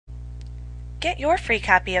Get your free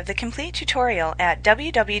copy of the complete tutorial at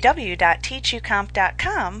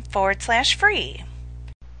www.teachucomp.com/free.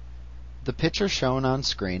 The picture shown on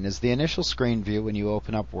screen is the initial screen view when you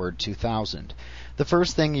open up Word 2000. The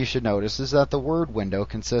first thing you should notice is that the Word window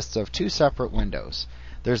consists of two separate windows.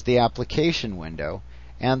 There's the application window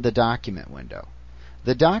and the document window.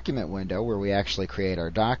 The document window, where we actually create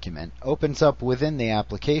our document, opens up within the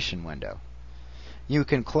application window. You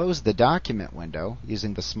can close the document window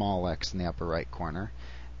using the small X in the upper right corner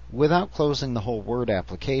without closing the whole Word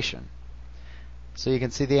application. So you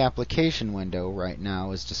can see the application window right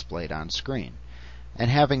now is displayed on screen. And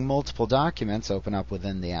having multiple documents open up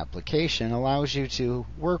within the application allows you to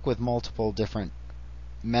work with multiple different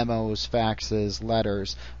memos, faxes,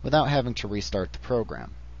 letters without having to restart the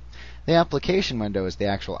program. The application window is the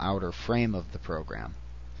actual outer frame of the program.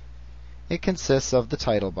 It consists of the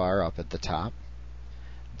title bar up at the top,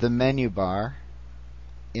 the menu bar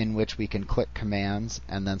in which we can click commands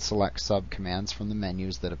and then select subcommands from the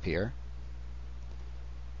menus that appear,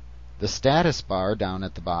 the status bar down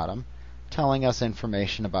at the bottom telling us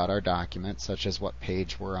information about our document such as what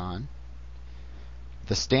page we're on,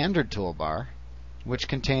 the standard toolbar which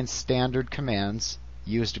contains standard commands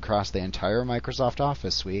used across the entire Microsoft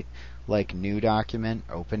Office suite like new document,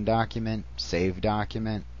 open document, save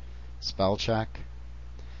document, spell check.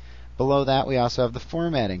 Below that we also have the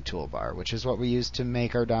formatting toolbar, which is what we use to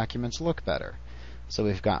make our documents look better. So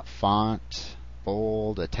we've got font,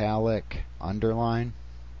 bold, italic, underline,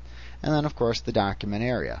 and then of course the document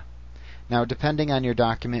area. Now depending on your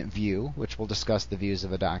document view, which we'll discuss the views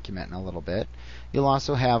of a document in a little bit, you'll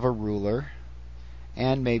also have a ruler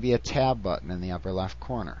and maybe a tab button in the upper left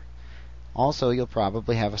corner. Also you'll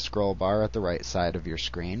probably have a scroll bar at the right side of your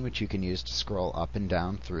screen, which you can use to scroll up and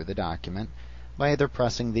down through the document by either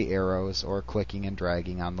pressing the arrows or clicking and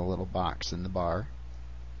dragging on the little box in the bar.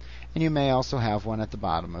 And you may also have one at the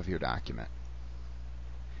bottom of your document.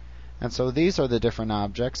 And so these are the different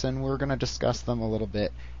objects, and we're going to discuss them a little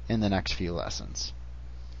bit in the next few lessons.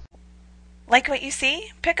 Like what you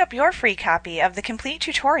see? Pick up your free copy of the complete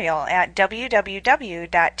tutorial at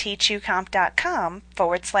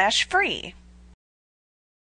www.teachucomp.com/free.